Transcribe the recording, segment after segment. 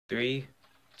3,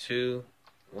 2,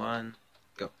 1,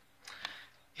 go.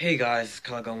 Hey guys,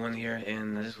 Kalagon1 here,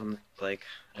 and I just want to, I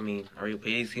already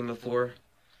played this game before.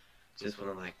 Just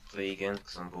want to, play again,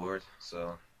 because I'm bored,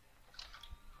 so.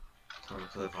 I'm gonna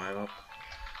put the vibe up.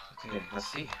 Okay,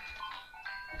 let's see.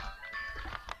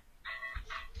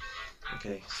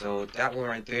 Okay, so that one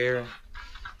right there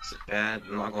is bad.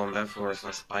 I'm not going back for it. It's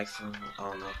like spikes. I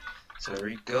don't know. So here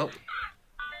we go.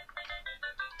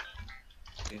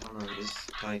 Okay, hold on.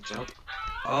 Just can I jump?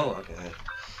 Oh, okay.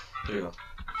 Here we go.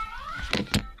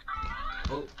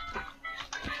 Oh,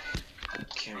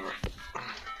 camera.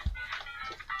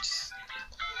 Just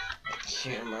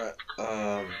camera.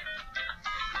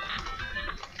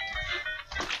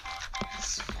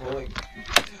 It's falling.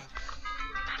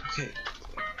 Okay.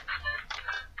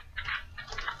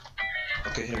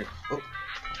 Okay, here. Oh,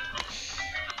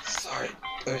 sorry.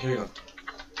 Oh, here we go.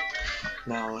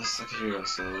 Now let's. Okay, here we go.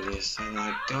 So this and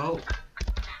I go.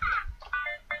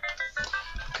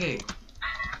 Okay.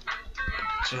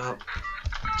 Jump.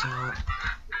 Jump.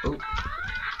 Oh.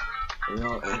 Here we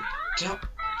go. And jump.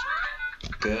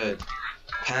 Good.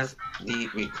 Pass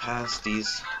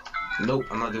these. Nope,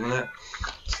 I'm not doing that.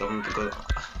 So I'm gonna go.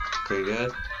 Okay,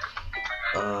 good.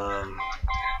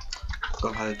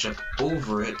 Go how to jump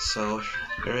over it. So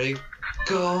there we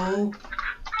go.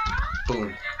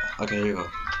 Boom. Okay, here you go.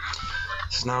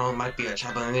 So now it might be a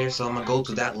trap in there. So I'm gonna go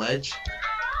to that ledge.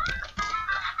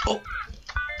 Oh.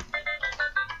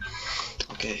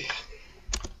 Okay.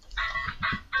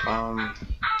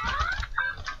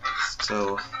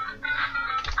 So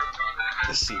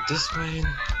let's see this way.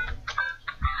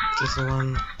 This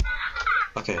one.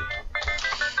 Okay.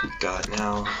 Got it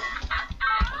now.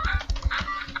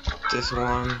 This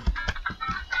one.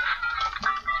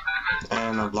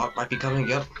 And a block might be coming,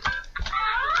 yep.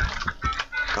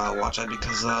 Gotta watch out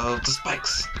because of the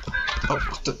spikes. Oh,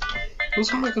 what the?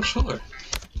 Who's on my controller?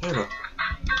 There we go.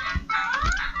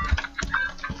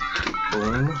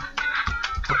 Boom.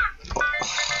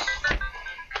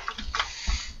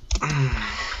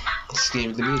 This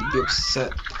game to be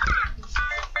upset.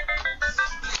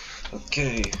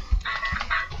 Okay.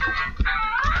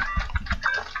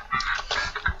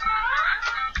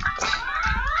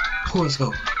 Oh, let's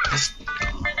go.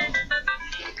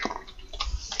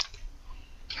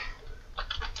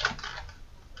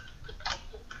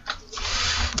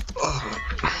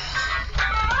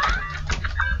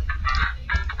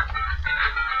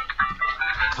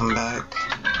 Come back.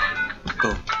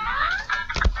 Go.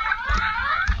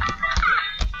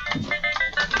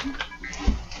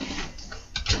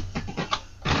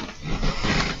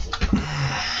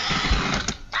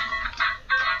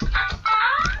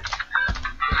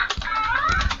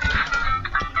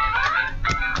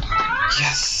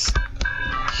 Yes!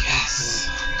 Yes!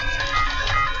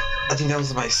 I think that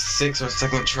was my 6th or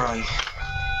 2nd try.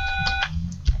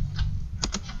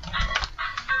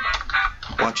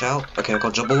 Watch out. Okay, I'll go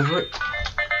jump over it.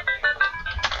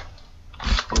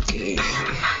 Okay.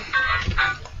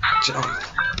 Jump.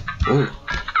 Ooh.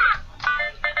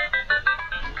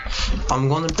 I'm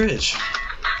going to bridge.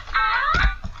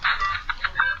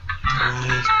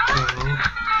 Right, go.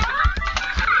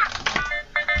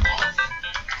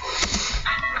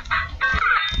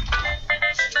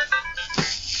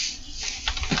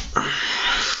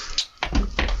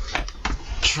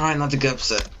 Try not to get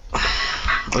upset.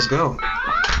 Let's go.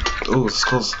 Oh, it's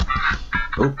close.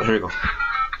 Oh, here we go.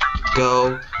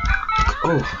 Go.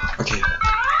 Oh, okay.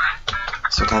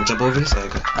 So can I jump over this?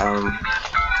 Okay. I'm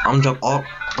gonna jump off.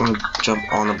 I'm gonna jump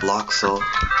on the block. So.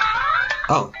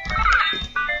 Oh.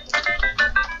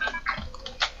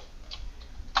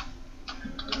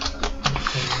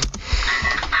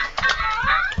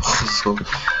 Let's go.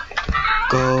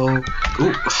 Go.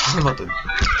 Ooh, I'm about to.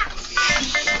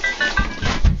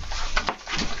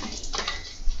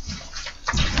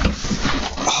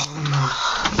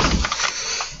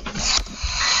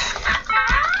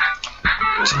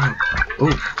 Jump.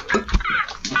 Ooh.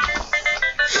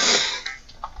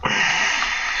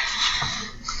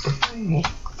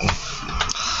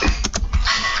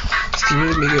 It's gonna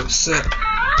make me upset.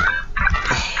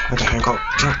 Okay, here we go.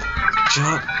 Jump.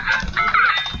 Jump.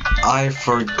 I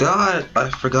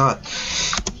forgot.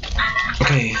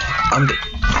 Okay, I'm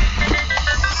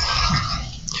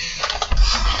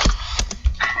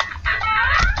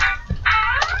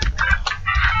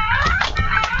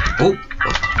oh.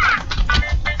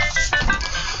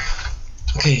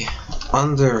 Okay,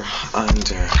 under.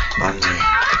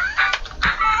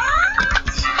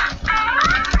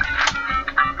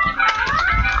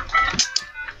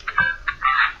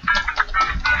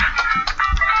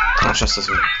 Don't trust this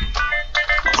one.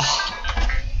 Oh.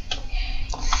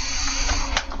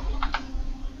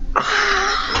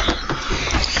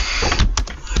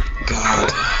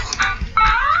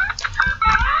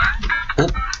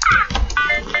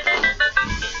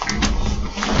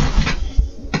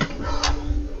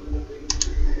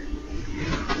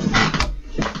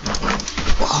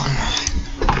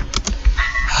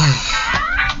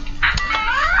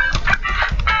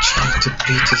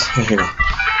 beat this. Here we go.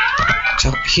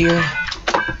 Jump here.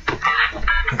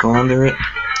 Go under it.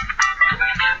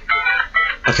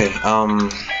 Okay,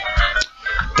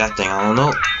 that thing, I don't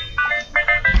know.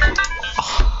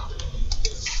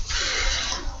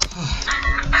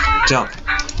 Jump,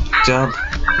 jump,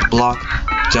 block,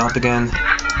 jump again,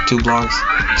 2 blocks,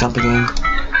 jump again,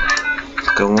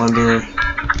 go under.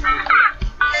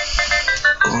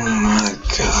 Oh my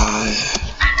god.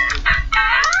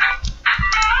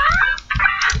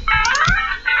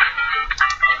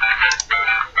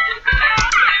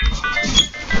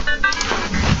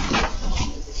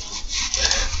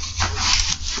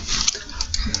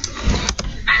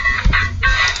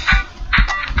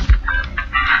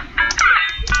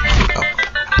 Oh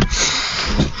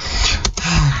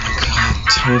my god,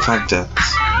 25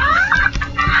 deaths.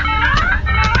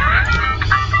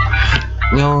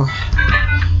 No.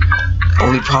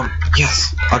 Only problem.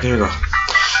 Yes. Okay, here we go.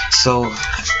 So,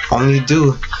 all I need to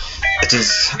do is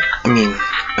just. I mean,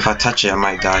 if I touch it, I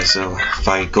might die. So, if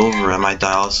I go over it, I might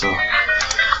die also.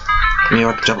 Maybe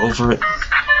I can jump over it.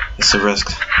 It's a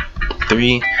risk.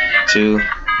 3, 2,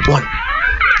 1.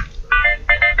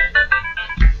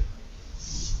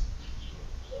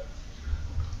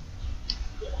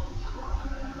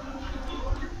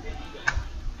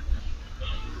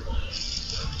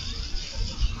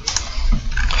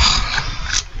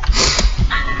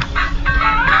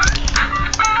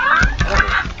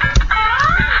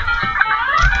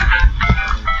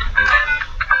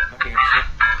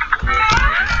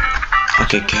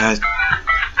 Okay, guys.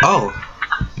 Oh,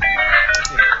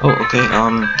 okay.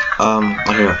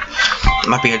 Here.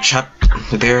 Might be a trap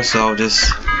there, so I'll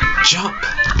just jump.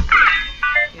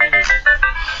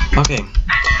 Okay.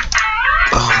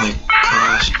 Oh my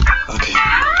gosh. Okay.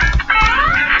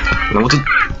 Now what to?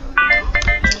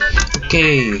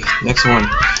 Okay, next one.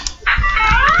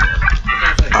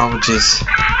 I'll just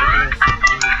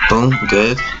boom.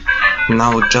 Good.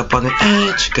 Now I'll jump on the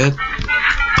edge. Good.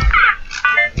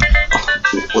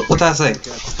 What did I say?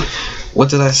 What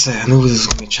did I say? I knew this was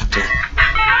gonna be a chapter.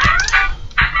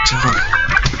 Jump.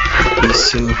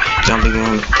 These 2. Jump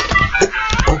again.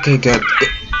 Oh, okay, good.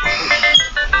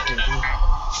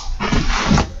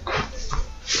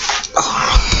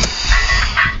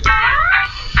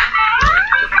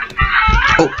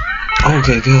 Oh,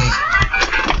 okay, good.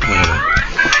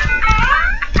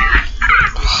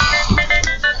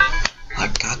 I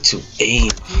got to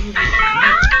aim.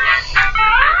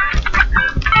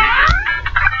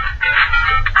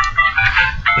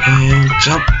 And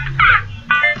jump.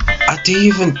 I didn't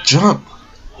even jump.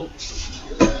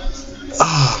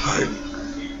 Oh my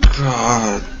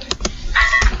god.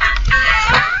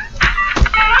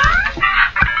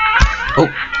 Oh.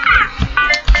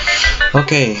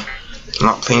 Okay. I'm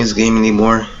not playing this game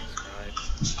anymore.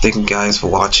 Thank you guys for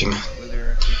watching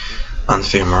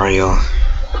Unfair Mario.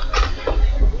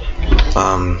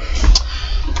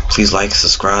 Please like,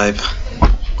 subscribe.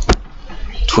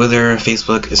 Twitter,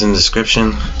 Facebook is in the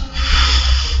description.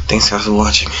 Thanks guys for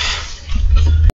watching.